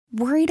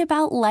Worried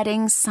about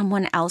letting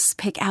someone else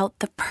pick out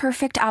the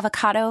perfect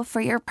avocado for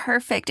your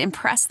perfect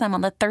impress them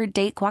on the third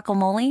date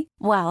guacamole?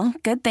 Well,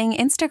 good thing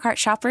Instacart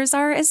shoppers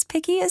are as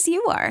picky as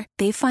you are.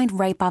 They find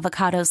ripe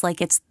avocados like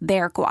it's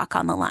their guac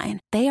on the line.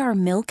 They are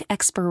milk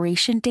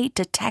expiration date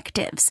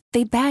detectives.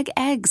 They bag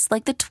eggs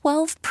like the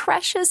 12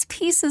 precious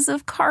pieces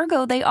of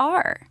cargo they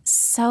are.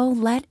 So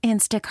let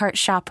Instacart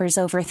shoppers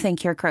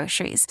overthink your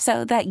groceries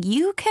so that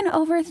you can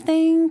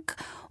overthink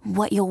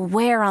what you'll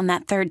wear on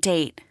that third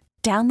date.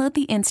 Download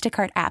the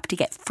Instacart app to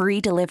get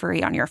free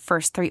delivery on your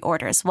first 3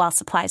 orders while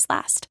supplies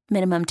last.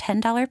 Minimum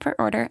 $10 per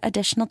order.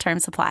 Additional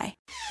terms apply.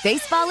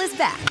 Baseball is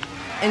back,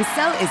 and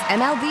so is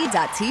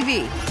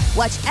MLB.tv.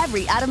 Watch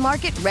every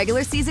out-of-market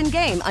regular season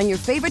game on your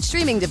favorite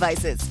streaming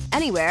devices.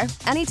 Anywhere,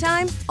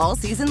 anytime, all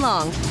season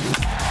long.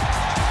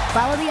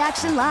 Follow the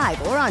action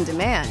live or on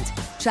demand.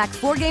 Track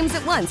 4 games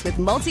at once with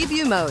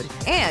multi-view mode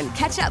and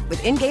catch up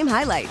with in-game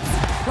highlights.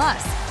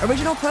 Plus,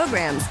 original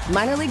programs,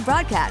 minor league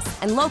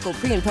broadcasts, and local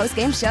pre- and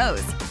post-game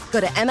shows. Go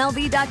to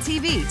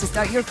MLB.tv to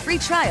start your free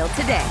trial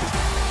today.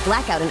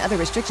 Blackout and other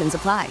restrictions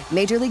apply.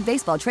 Major League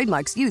Baseball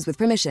trademarks used with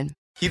permission.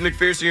 Keith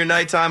McPherson, your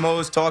nighttime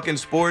host, talking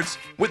sports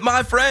with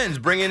my friends,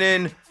 bringing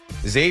in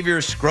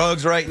Xavier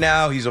Scruggs right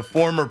now. He's a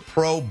former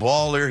pro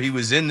baller. He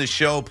was in the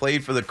show,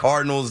 played for the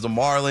Cardinals, the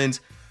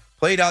Marlins,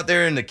 played out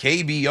there in the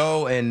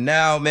KBO, and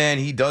now, man,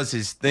 he does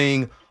his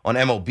thing on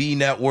MLB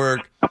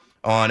Network,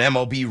 on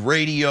MLB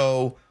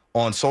Radio,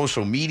 on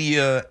social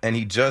media, and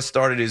he just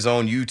started his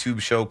own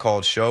YouTube show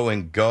called Show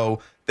and Go.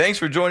 Thanks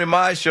for joining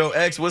my show,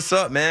 X. What's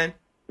up, man?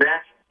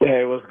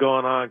 Hey, what's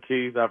going on,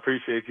 Keith? I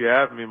appreciate you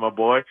having me, my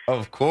boy.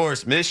 Of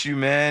course. Miss you,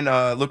 man.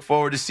 Look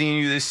forward to seeing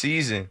you this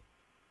season.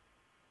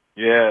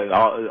 Yeah,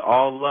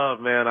 all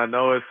love, man. I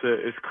know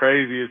it's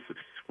crazy.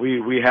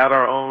 We had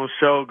our own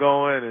show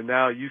going, and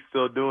now you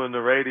still doing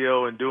the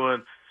radio and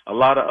doing a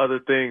lot of other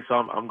things. So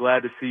I'm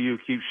glad to see you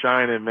keep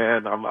shining,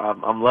 man.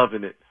 I'm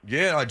loving it.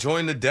 Yeah, I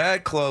joined the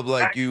dad club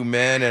like you,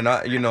 man, and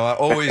I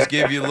always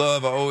give you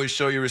love. I always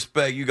show you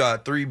respect. You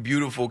got 3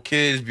 beautiful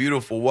kids,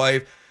 beautiful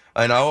wife,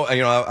 and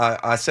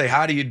I say,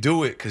 how do you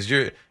do it? Because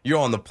you're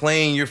on the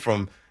plane. You're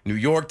from New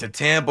York to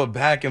Tampa,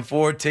 back and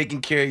forth,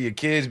 taking care of your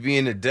kids,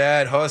 being a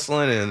dad,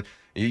 hustling, and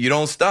you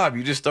don't stop.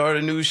 You just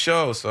started a new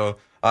show, so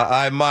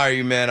I admire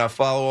you, man. I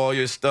follow all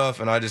your stuff,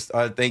 and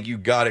I think you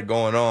got it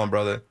going on,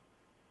 brother.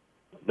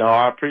 No,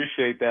 I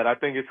appreciate that. I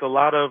think it's a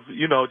lot of,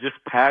 just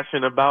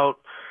passion about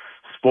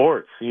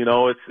sports.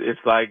 It's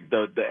like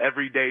the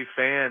everyday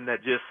fan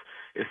that just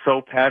is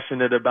so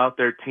passionate about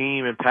their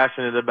team and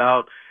passionate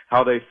about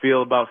how they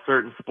feel about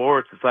certain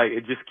sports. It's like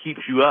it just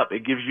keeps you up.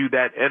 It gives you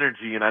that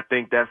energy, and I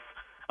think that's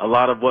a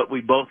lot of what we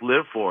both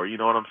live for. You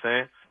know what I'm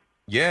saying?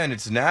 Yeah, and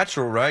it's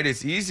natural, right?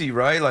 It's easy,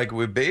 right? Like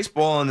with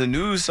baseball and the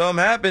news,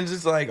 something happens,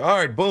 it's like, all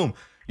right, boom.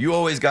 You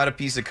always got a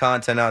piece of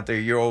content out there.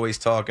 You're always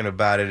talking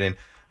about it. And,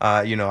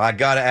 I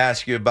got to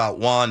ask you about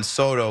Juan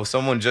Soto.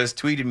 Someone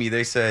just tweeted me.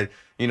 They said,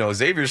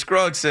 Xavier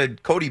Scruggs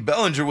said Cody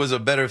Bellinger was a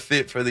better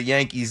fit for the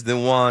Yankees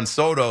than Juan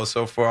Soto.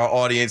 So for our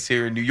audience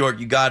here in New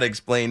York, you got to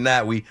explain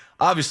that. We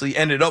obviously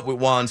ended up with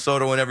Juan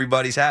Soto and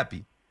everybody's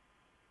happy.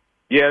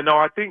 Yeah, no,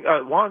 I think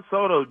Juan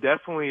Soto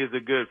definitely is a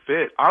good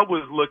fit. I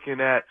was looking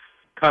at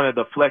kind of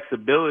the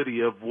flexibility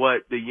of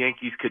what the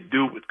Yankees could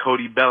do with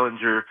Cody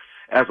Bellinger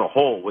as a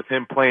whole, with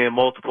him playing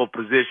multiple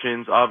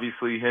positions,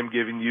 obviously him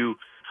giving you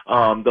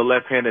the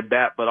left-handed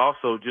bat, but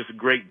also just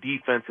great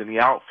defense in the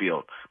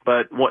outfield.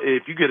 But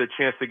if you get a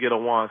chance to get a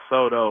Juan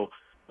Soto,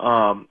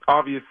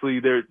 obviously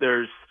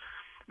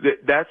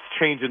that's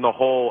changing the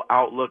whole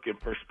outlook and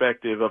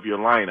perspective of your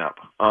lineup.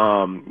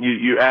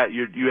 You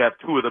have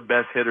 2 of the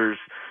best hitters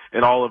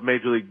in all of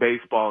Major League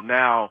Baseball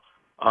now.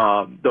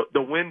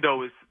 The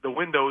window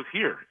is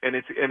here, and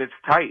it's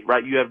tight,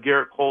 right? You have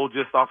Garrett Cole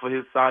just off of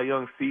his Cy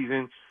Young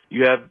season.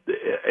 You have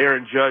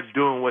Aaron Judge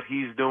doing what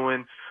he's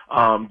doing.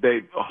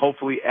 They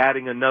hopefully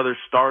adding another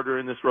starter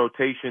in this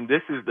rotation.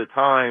 This is the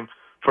time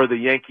for the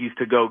Yankees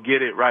to go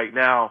get it right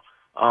now,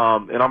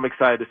 and I'm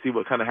excited to see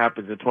what kind of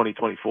happens in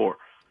 2024.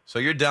 So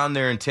you're down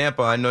there in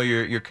Tampa. I know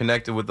you're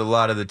connected with a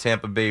lot of the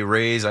Tampa Bay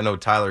Rays. I know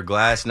Tyler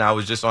Glass now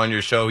was just on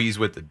your show. He's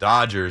with the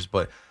Dodgers,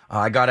 but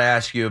I got to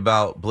ask you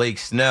about Blake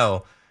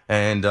Snell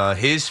and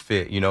his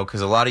fit,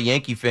 because a lot of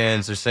Yankee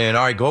fans are saying,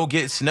 all right, go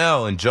get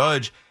Snell. And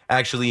Judge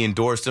actually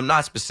endorsed him,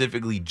 not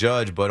specifically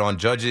Judge, but on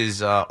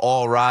Judge's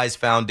All Rise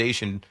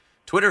Foundation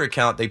Twitter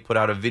account, they put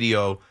out a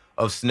video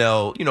of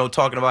Snell,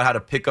 talking about how to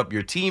pick up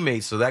your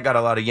teammates. So that got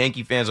a lot of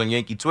Yankee fans on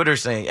Yankee Twitter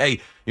saying, hey,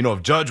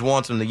 if Judge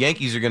wants him, the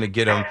Yankees are going to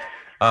get him.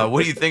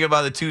 What do you think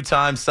about the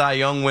 2-time Cy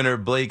Young winner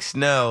Blake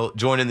Snell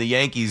joining the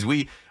Yankees?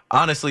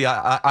 Honestly,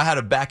 I had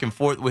a back and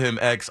forth with him,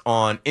 X,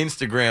 on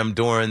Instagram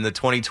during the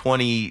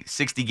 2020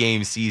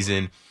 60-game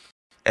season,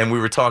 and we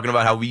were talking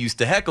about how we used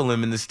to heckle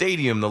him in the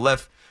stadium. The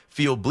left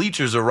field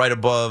bleachers are right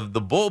above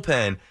the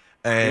bullpen,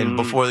 and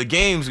before the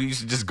games, we used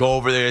to just go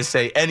over there and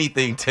say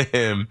anything to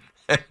him.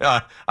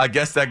 I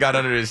guess that got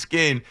under his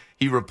skin.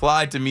 He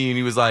replied to me, and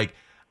he was like,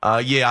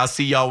 yeah, I'll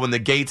see y'all when the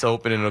gates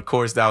open. And, of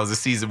course, that was a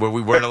season where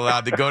we weren't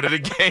allowed to go to the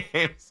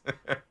games.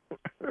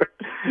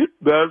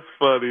 That's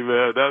funny,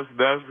 man.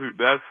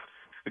 That's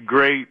a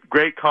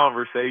great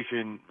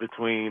conversation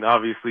between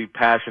obviously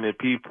passionate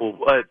people.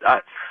 But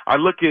I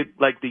look at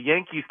like the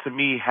Yankees to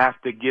me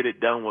have to get it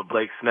done with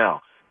Blake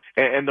Snell,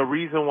 and the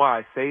reason why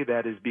I say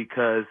that is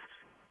because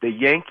the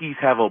Yankees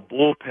have a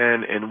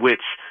bullpen in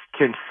which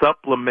can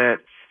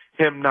supplement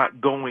him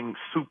not going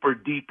super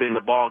deep in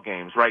the ball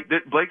games. Right,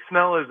 Blake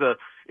Snell is a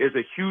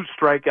huge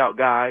strikeout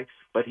guy,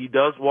 but he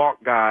does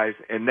walk guys,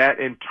 and that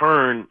in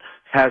turn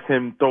has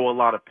him throw a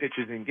lot of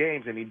pitches in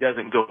games, and he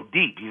doesn't go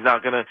deep. He's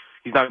not gonna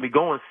be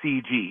going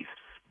CGs.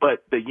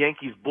 But the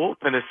Yankees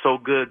bullpen is so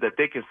good that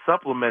they can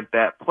supplement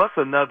that. Plus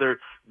another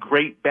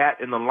great bat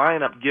in the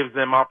lineup gives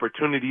them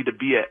opportunity to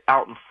be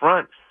out in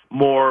front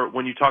more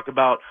when you talk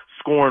about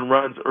scoring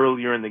runs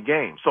earlier in the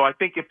game. So I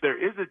think if there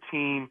is a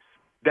team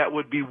that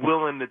would be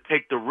willing to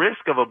take the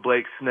risk of a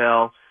Blake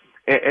Snell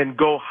and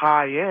go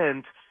high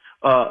end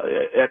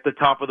at the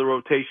top of the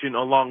rotation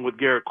along with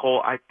Garrett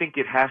Cole, I think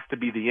it has to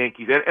be the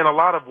Yankees. And a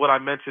lot of what I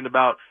mentioned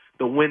about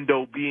the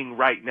window being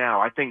right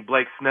now, I think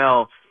Blake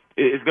Snell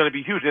is going to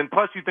be huge. And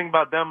plus you think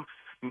about them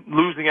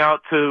losing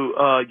out to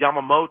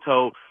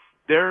Yamamoto,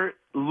 they're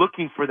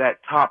looking for that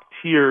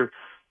top-tier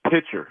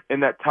pitcher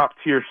and that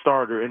top-tier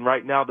starter. And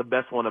right now the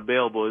best one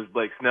available is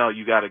Blake Snell.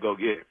 You got to go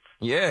get it.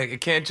 Yeah, it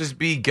can't just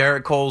be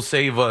Garrett Cole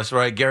save us,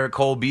 right? Garrett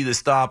Cole be the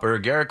stopper.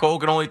 Garrett Cole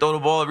can only throw the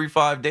ball every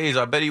 5 days.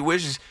 I bet he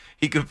wishes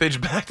he could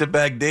pitch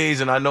back-to-back days,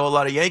 and I know a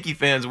lot of Yankee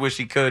fans wish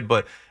he could,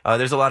 but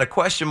there's a lot of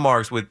question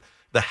marks with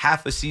the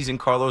half a season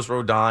Carlos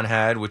Rodon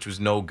had, which was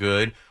no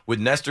good, with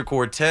Nestor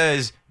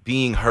Cortez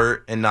being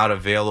hurt and not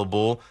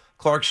available.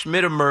 Clark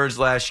Schmidt emerged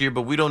last year,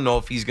 but we don't know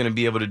if he's going to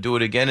be able to do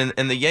it again,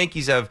 and the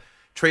Yankees have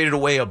traded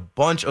away a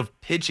bunch of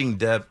pitching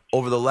depth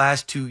over the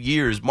last 2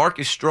 years.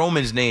 Marcus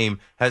Stroman's name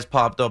has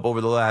popped up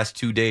over the last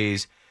 2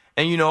 days.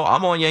 And, you know,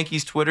 I'm on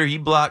Yankees Twitter. He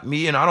blocked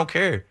me, and I don't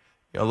care.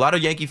 You know, a lot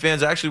of Yankee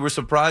fans actually were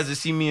surprised to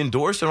see me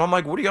endorse him. I'm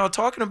like, what are y'all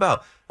talking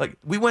about? Like,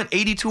 we went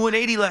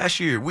 82-80 last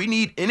year. We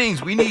need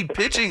innings. We need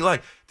pitching.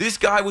 Like, this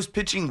guy was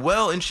pitching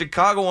well in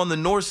Chicago on the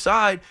north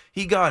side.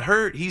 He got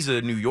hurt. He's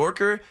a New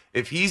Yorker.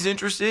 If he's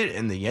interested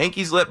and the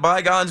Yankees let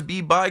bygones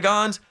be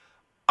bygones,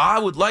 I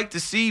would like to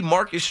see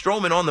Marcus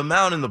Stroman on the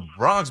mound in the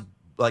Bronx,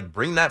 like,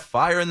 bring that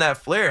fire and that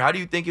flair. How do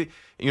you think,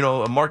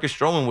 a Marcus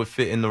Stroman would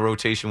fit in the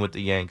rotation with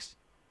the Yanks?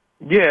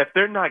 Yeah, if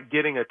they're not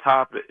getting a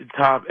top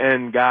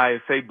end guy,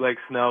 say Blake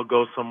Snell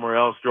goes somewhere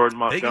else, Jordan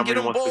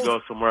Montgomery wants to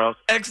go somewhere else.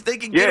 They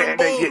can get them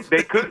both.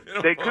 They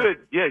could.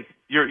 Yeah,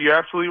 you're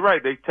absolutely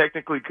right. They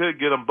technically could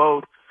get them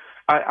both.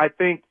 I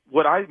think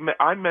what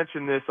I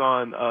mentioned this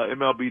on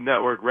MLB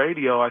Network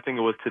Radio. I think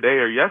it was today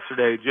or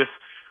yesterday.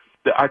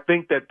 I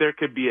think that there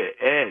could be an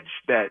edge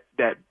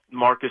that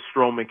Marcus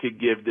Stroman could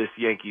give this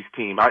Yankees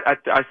team. I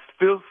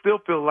still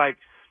feel like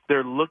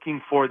they're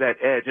looking for that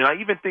edge, and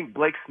I even think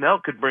Blake Snell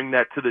could bring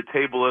that to the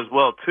table as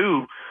well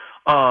too.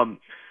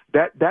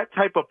 That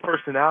type of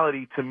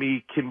personality to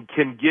me can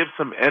give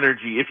some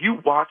energy. If you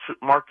watch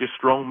Marcus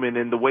Stroman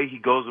and the way he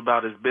goes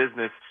about his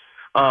business,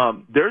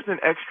 there's an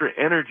extra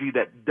energy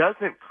that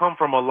doesn't come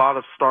from a lot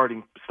of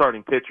starting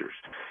pitchers,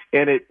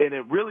 and it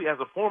really, as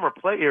a former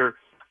player,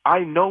 I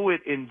know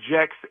it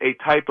injects a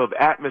type of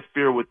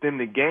atmosphere within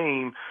the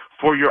game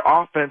for your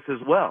offense as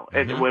well.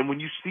 Mm-hmm. And when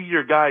you see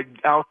your guy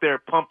out there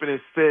pumping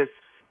his fist,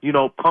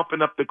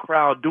 pumping up the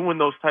crowd, doing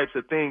those types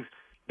of things,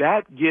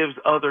 that gives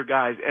other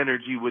guys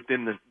energy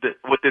within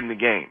the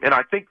game. And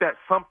I think that's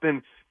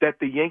something that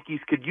the Yankees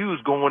could use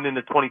going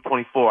into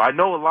 2024. I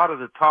know a lot of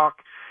the talk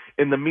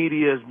in the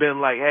media has been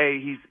like,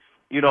 hey,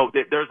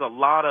 there's a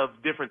lot of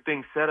different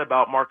things said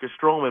about Marcus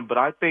Stroman, but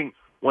I think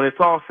when it's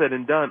all said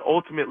and done,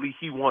 ultimately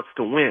he wants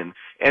to win.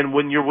 And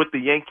when you're with the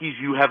Yankees,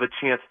 you have a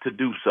chance to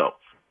do so.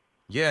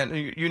 Yeah,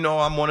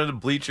 I'm one of the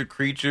bleacher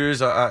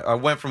creatures. I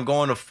went from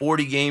going to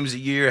 40 games a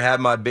year, had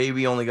my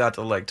baby, only got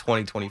to like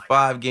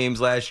 25 games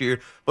last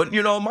year. But,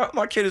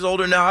 my kid is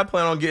older now. I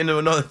plan on getting to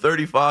another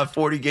 35,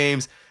 40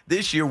 games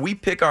this year. We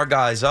pick our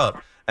guys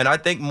up. And I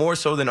think more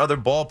so than other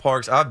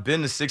ballparks, I've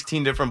been to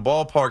 16 different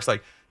ballparks.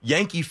 Like,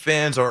 Yankee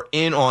fans are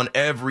in on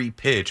every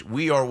pitch.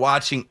 We are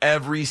watching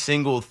every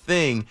single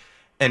thing.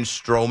 And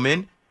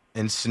Stroman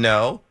and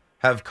Snell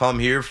have come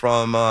here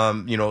from,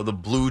 the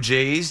Blue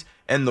Jays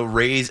and the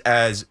Rays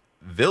as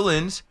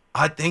villains.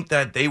 I think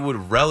that they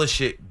would relish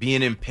it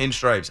being in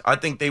pinstripes. I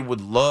think they would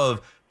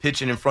love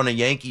pitching in front of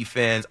Yankee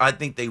fans. I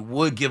think they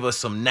would give us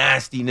some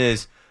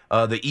nastiness,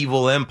 the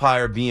evil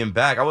empire being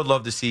back. I would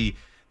love to see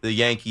the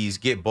Yankees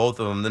get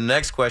both of them. The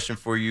next question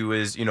for you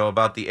is,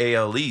 about the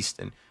AL East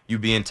and you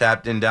being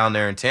tapped in down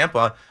there in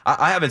Tampa.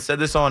 I haven't said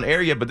this on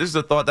air yet, but this is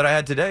a thought that I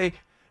had today.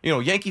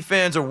 Yankee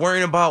fans are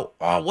worrying about,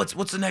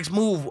 what's the next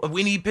move?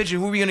 We need pitching.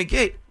 Who are we going to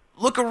get?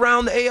 Look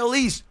around the AL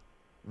East.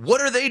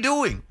 What are they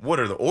doing? What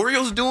are the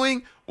Orioles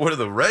doing? What are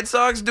the Red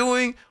Sox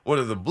doing? What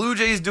are the Blue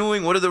Jays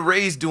doing? What are the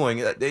Rays doing?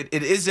 It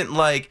isn't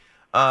like,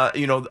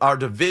 our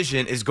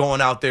division is going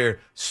out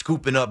there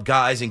scooping up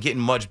guys and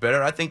getting much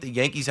better. I think the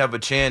Yankees have a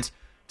chance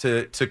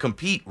to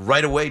compete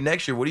right away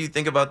next year. What do you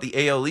think about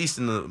the AL East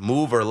and the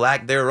move or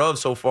lack thereof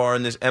so far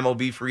in this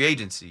MLB free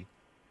agency?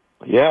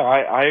 Yeah,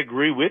 I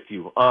agree with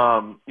you.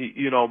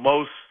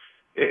 Most,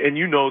 and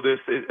you know this,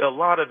 a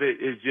lot of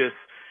it is just,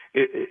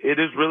 it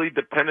is really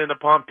dependent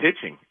upon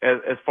pitching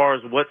as far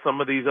as what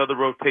some of these other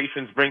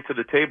rotations bring to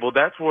the table.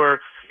 That's where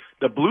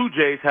the Blue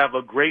Jays have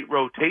a great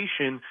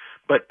rotation,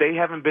 but they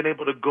haven't been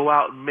able to go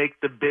out and make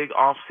the big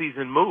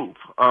off-season move.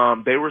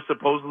 They were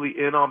supposedly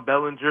in on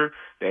Bellinger.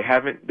 They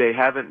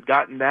haven't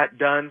gotten that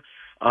done.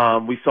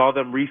 We saw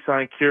them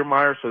re-sign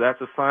Kiermaier, so that's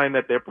a sign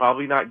that they're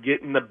probably not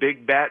getting the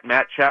big bat.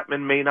 Matt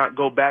Chapman may not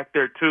go back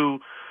there too.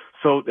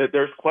 So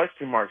there's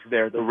question marks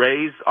there. The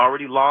Rays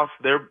already lost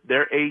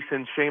their ace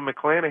in Shane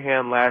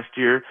McClanahan last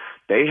year.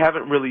 They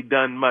haven't really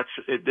done much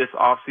this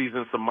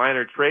offseason, some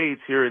minor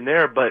trades here and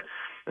there, but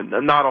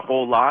not a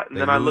whole lot. And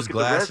then I look at the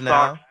Red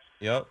Sox.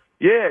 Yep.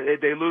 Yeah,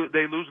 they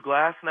lose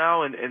Glass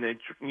now, and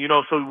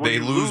so when they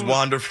you lose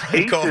Wander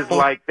Franco aces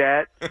like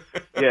that,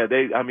 yeah,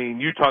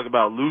 you talk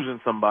about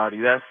losing somebody.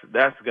 That's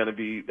gonna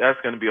be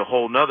a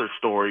whole nother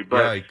story.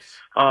 But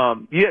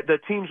the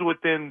teams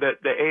within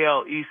the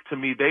AL East, to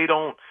me, they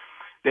don't.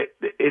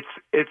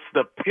 It's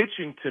the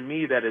pitching to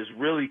me that is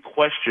really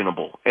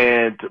questionable.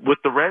 And with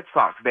the Red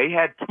Sox, they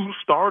had 2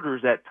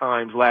 starters at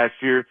times last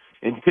year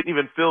and couldn't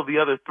even fill the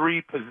other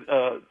 3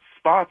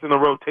 spots in the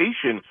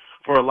rotation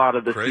for a lot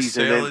of the Chris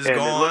season. Sale is gone.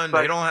 It looks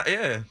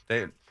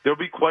like there'll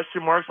be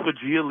question marks for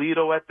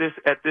Giolito at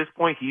this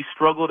point. He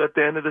struggled at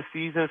the end of the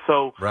season,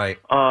 so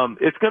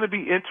it's going to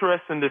be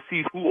interesting to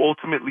see who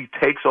ultimately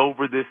takes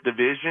over this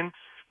division.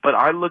 But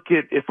I look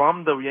at, if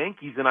I'm the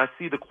Yankees and I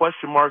see the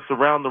question marks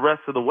around the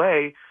rest of the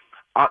way,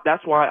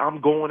 that's why I'm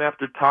going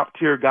after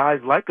top-tier guys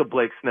like a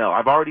Blake Snell.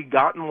 I've already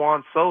gotten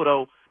Juan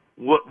Soto.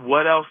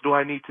 What else do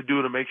I need to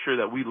do to make sure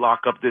that we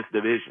lock up this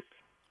division?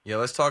 Yeah,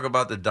 let's talk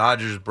about the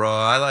Dodgers, bro.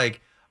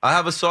 I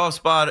have a soft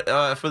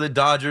spot for the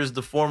Dodgers,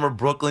 the former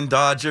Brooklyn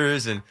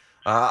Dodgers, and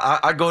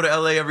I go to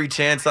L.A. every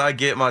chance I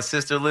get. My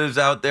sister lives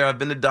out there. I've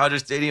been to Dodger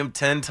Stadium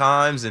 10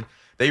 times, and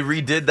they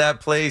redid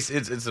that place.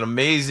 It's an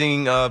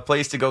amazing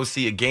place to go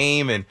see a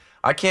game, and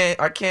I can't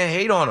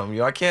hate on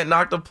them. I can't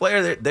knock the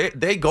player.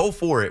 They go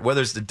for it.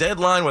 Whether it's the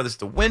deadline, whether it's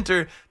the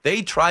winter,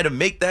 they try to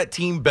make that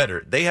team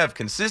better. They have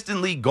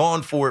consistently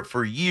gone for it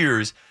for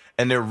years,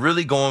 and they're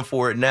really going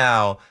for it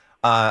now.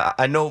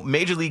 I know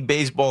Major League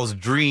Baseball's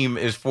dream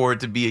is for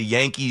it to be a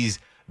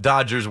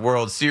Yankees-Dodgers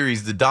World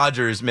Series. The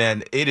Dodgers,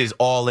 man, it is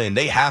all in.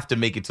 They have to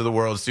make it to the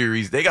World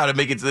Series. They got to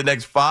make it to the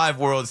next 5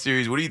 World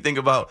Series. What do you think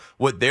about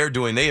what they're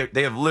doing?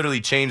 They have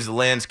literally changed the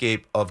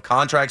landscape of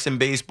contracts in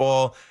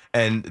baseball,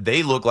 and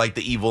they look like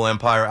the evil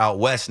empire out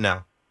west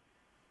now.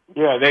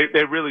 Yeah,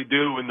 they really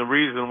do, and the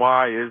reason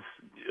why is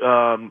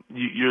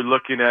you're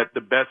looking at the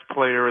best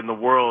player in the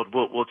world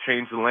will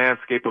change the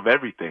landscape of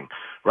everything,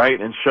 right?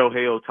 And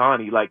Shohei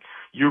Ohtani,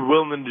 you're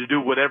willing to do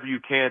whatever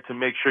you can to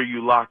make sure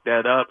you lock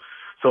that up.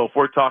 So if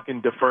we're talking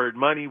deferred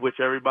money,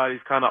 which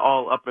everybody's kind of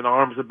all up in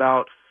arms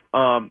about,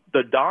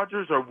 the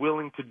Dodgers are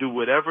willing to do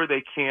whatever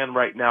they can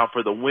right now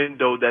for the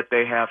window that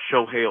they have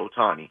Shohei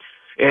Ohtani.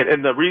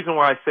 And the reason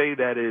why I say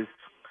that is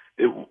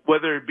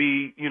whether it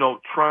be,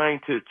 trying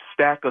to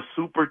stack a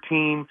super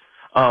team,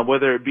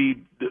 whether it be,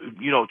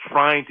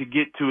 trying to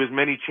get to as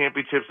many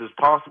championships as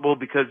possible,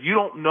 because you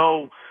don't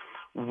know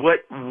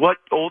what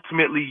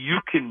ultimately you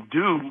can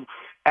do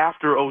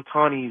after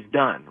Ohtani's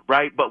done,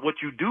 right? But what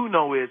you do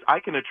know is I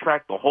can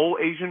attract the whole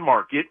Asian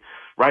market,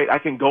 right? I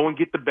can go and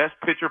get the best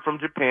pitcher from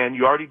Japan.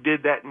 You already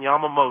did that in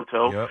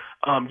Yamamoto.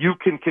 Yep. You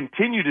can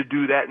continue to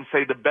do that and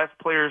say the best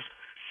players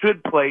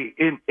should play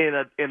in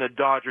a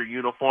Dodger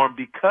uniform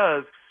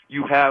because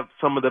you have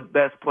some of the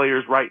best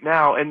players right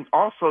now. And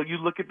also you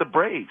look at the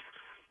Braves.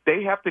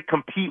 They have to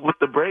compete with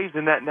the Braves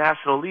in that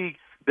National League.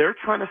 They're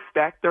trying to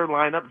stack their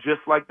lineup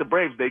just like the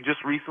Braves. They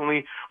just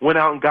recently went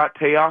out and got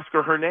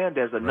Teoscar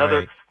Hernandez,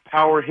 another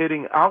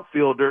power-hitting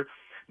outfielder.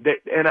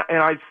 And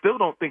I still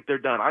don't think they're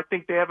done. I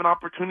think they have an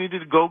opportunity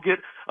to go get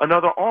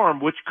another arm,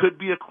 which could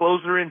be a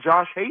closer in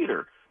Josh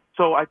Hader.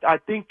 So I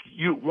think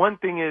one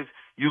thing is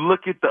you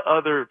look at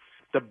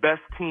the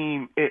best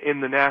team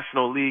in the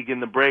National League in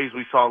the Braves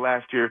we saw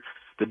last year.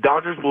 The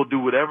Dodgers will do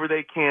whatever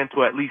they can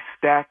to at least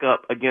stack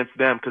up against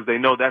them because they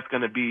know that's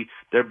going to be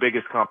their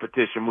biggest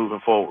competition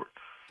moving forward.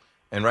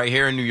 And right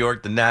here in New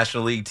York, the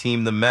National League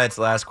team, the Mets,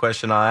 last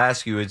question I'll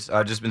ask you,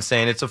 I've just been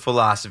saying it's a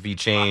philosophy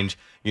change.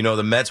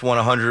 The Mets won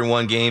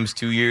 101 games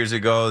 2 years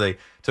ago. They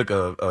took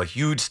a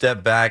huge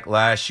step back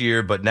last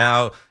year, but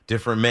now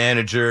different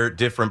manager,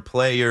 different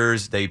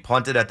players. They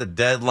punted at the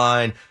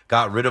deadline,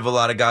 got rid of a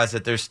lot of guys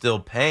that they're still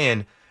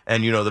paying.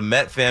 And, the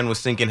Met fan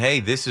was thinking, hey,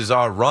 this is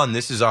our run.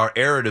 This is our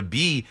era to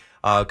be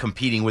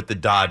competing with the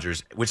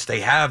Dodgers, which they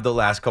have the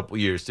last couple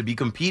years, to be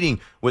competing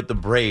with the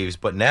Braves.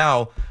 But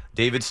now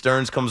David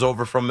Stearns comes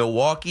over from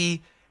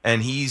Milwaukee,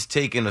 and he's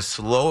taking a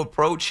slow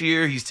approach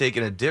here. He's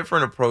taking a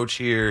different approach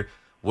here.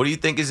 What do you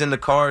think is in the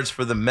cards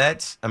for the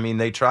Mets? I mean,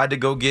 they tried to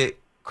go get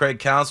Craig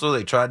Counsell.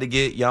 They tried to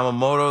get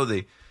Yamamoto.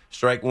 They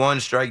strike one,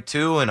 strike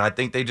two, and I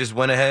think they just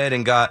went ahead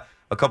and got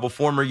a couple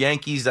former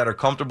Yankees that are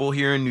comfortable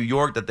here in New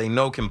York that they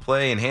know can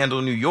play and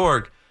handle New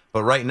York.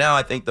 But right now,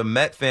 I think the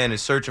Met fan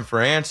is searching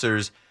for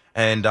answers,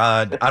 And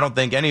I don't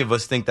think any of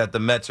us think that the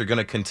Mets are going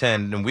to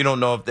contend, and we don't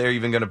know if they're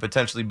even going to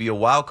potentially be a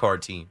wild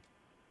card team.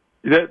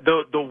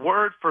 The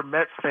word for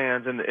Mets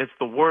fans, and it's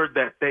the word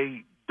that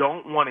they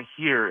don't want to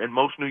hear, and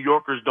most New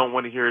Yorkers don't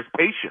want to hear, is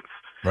patience.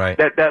 Right.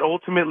 That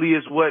ultimately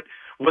is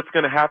what's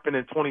going to happen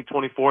in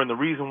 2024. And the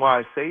reason why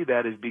I say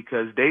that is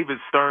because David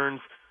Stearns,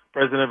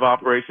 president of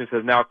operations,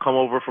 has now come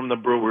over from the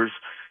Brewers.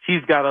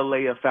 He's got to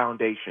lay a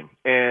foundation,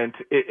 and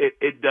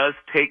it does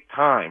take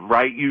time,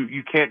 right?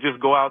 You can't just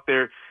go out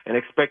there and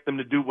expect them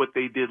to do what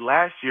they did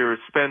last year,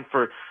 spend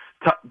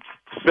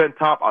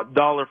top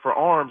dollar for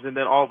arms, and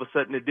then all of a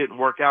sudden it didn't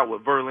work out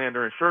with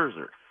Verlander and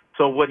Scherzer.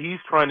 So what he's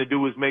trying to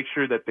do is make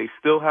sure that they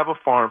still have a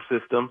farm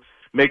system,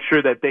 make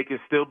sure that they can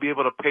still be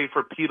able to pay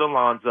for Pete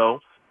Alonso,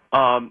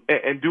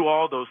 and do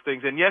all those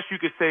things. And yes, you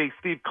could say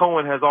Steve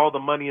Cohen has all the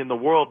money in the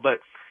world,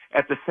 but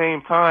at the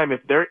same time,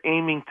 if they're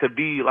aiming to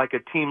be like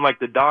a team like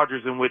the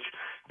Dodgers, in which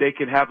they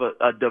can have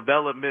a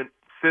development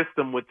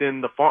system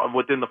within the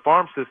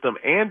farm system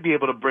and be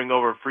able to bring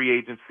over free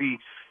agency,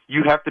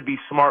 you have to be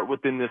smart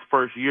within this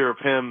first year of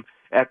him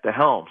at the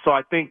helm. So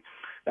I think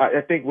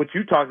what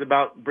you talked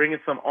about, bringing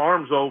some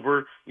arms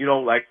over,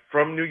 like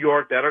from New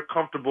York that are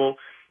comfortable,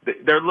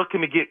 they're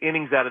looking to get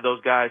innings out of those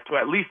guys to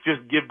at least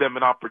just give them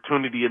an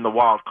opportunity in the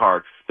wild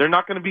card. They're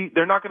not going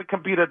to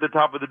compete at the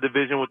top of the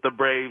division with the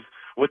Braves,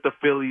 with the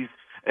Phillies,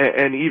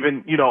 and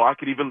even, I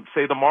could even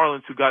say the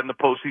Marlins, who got in the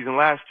postseason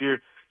last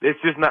year. It's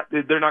just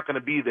they're not going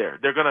to be there.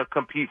 They're going to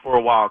compete for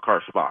a wild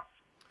card spot.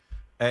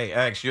 Hey,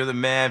 X, you're the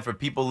man. For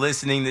people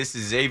listening, this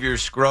is Xavier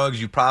Scruggs.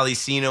 You've probably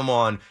seen him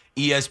on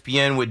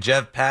ESPN with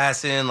Jeff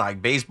Passan,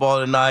 like Baseball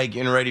Tonight,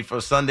 getting ready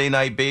for Sunday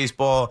Night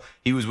Baseball.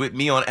 He was with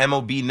me on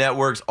MLB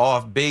Network's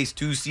Off Base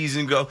 2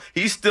 seasons ago.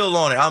 He's still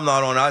on it. I'm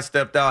not on it. I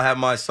stepped out, had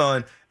my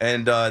son,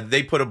 and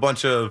they put a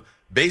bunch of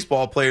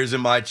baseball players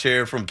in my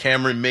chair, from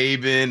Cameron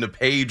Maybin to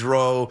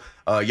Pedro,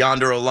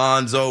 Yonder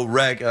Alonso,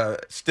 Rec.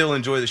 Still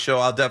enjoy the show.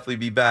 I'll definitely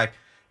be back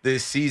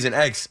this season.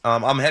 X,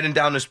 I'm heading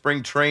down to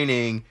spring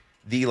training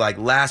the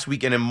last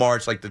weekend in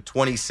March, like the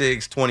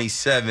 26th,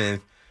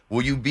 27th.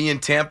 Will you be in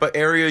Tampa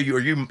area?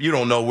 You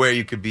don't know where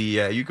you could be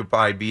at. You could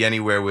probably be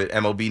anywhere with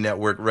MLB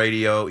Network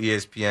Radio,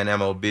 ESPN,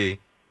 MLB.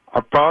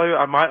 I'm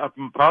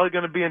probably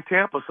going to be in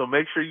Tampa, so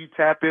make sure you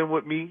tap in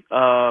with me.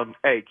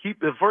 Hey,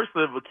 keep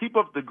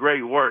up the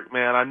great work,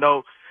 man. I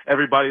know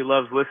everybody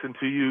loves listening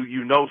to you.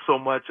 You know so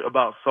much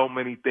about so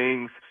many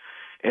things,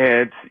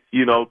 and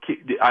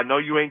I know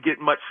you ain't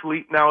getting much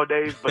sleep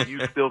nowadays, but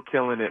you still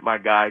killing it, my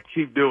guy.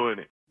 Keep doing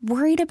it.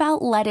 Worried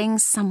about letting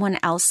someone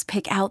else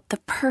pick out the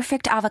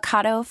perfect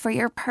avocado for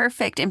your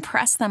perfect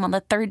impress them on the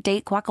third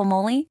date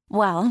guacamole?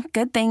 Well,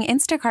 good thing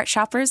Instacart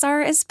shoppers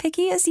are as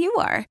picky as you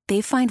are.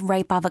 They find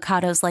ripe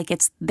avocados like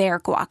it's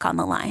their guac on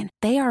the line.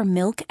 They are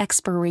milk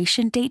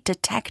expiration date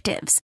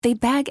detectives. They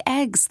bag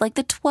eggs like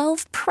the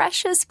 12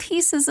 precious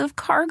pieces of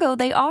cargo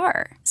they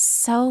are.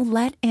 So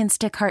let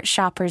Instacart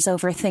shoppers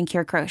overthink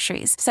your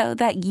groceries so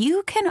that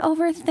you can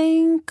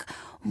overthink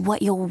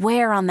what you'll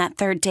wear on that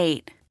third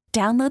date.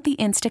 Download the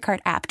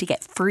Instacart app to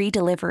get free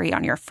delivery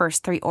on your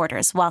first 3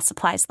 orders while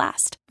supplies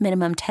last.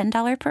 Minimum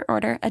 $10 per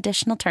order.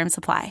 Additional terms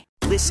apply.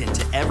 Listen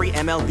to every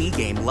MLB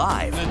game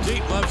live. In the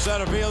deep left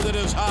center field, it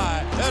is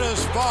high, it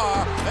is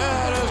far,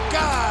 it is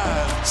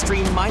gone.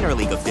 Stream minor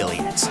league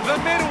affiliates. The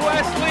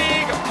Midwest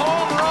League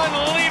home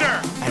run leader.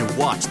 And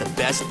watch the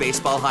best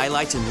baseball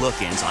highlights and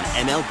look-ins on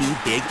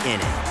MLB Big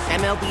Inning.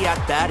 MLB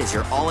At Bat is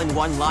your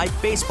all-in-one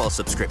live baseball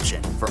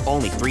subscription for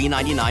only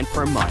 $3.99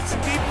 per month.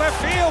 Deep left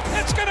field,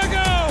 it's gonna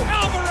go.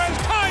 Alvarez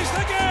ties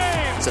the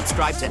game.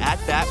 Subscribe to At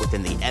Bat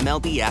within the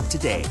MLB app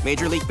today.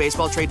 Major League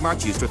Baseball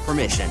trademarks used with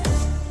permission.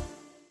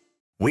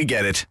 We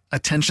get it.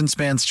 Attention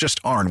spans just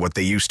aren't what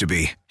they used to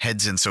be.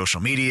 Heads in social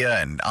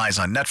media and eyes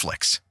on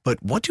Netflix.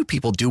 But what do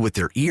people do with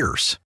their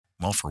ears?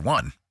 Well, for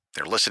one,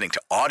 they're listening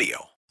to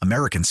audio.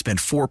 Americans spend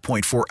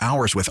 4.4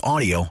 hours with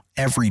audio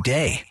every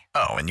day.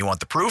 Oh, and you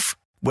want the proof?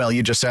 Well,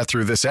 you just sat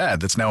through this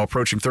ad that's now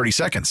approaching 30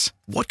 seconds.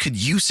 What could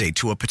you say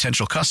to a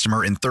potential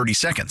customer in 30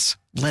 seconds?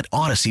 Let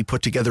Odyssey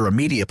put together a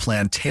media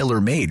plan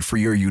tailor-made for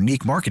your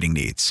unique marketing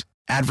needs.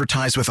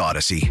 Advertise with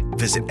Odyssey.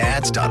 Visit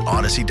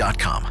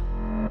ads.odyssey.com.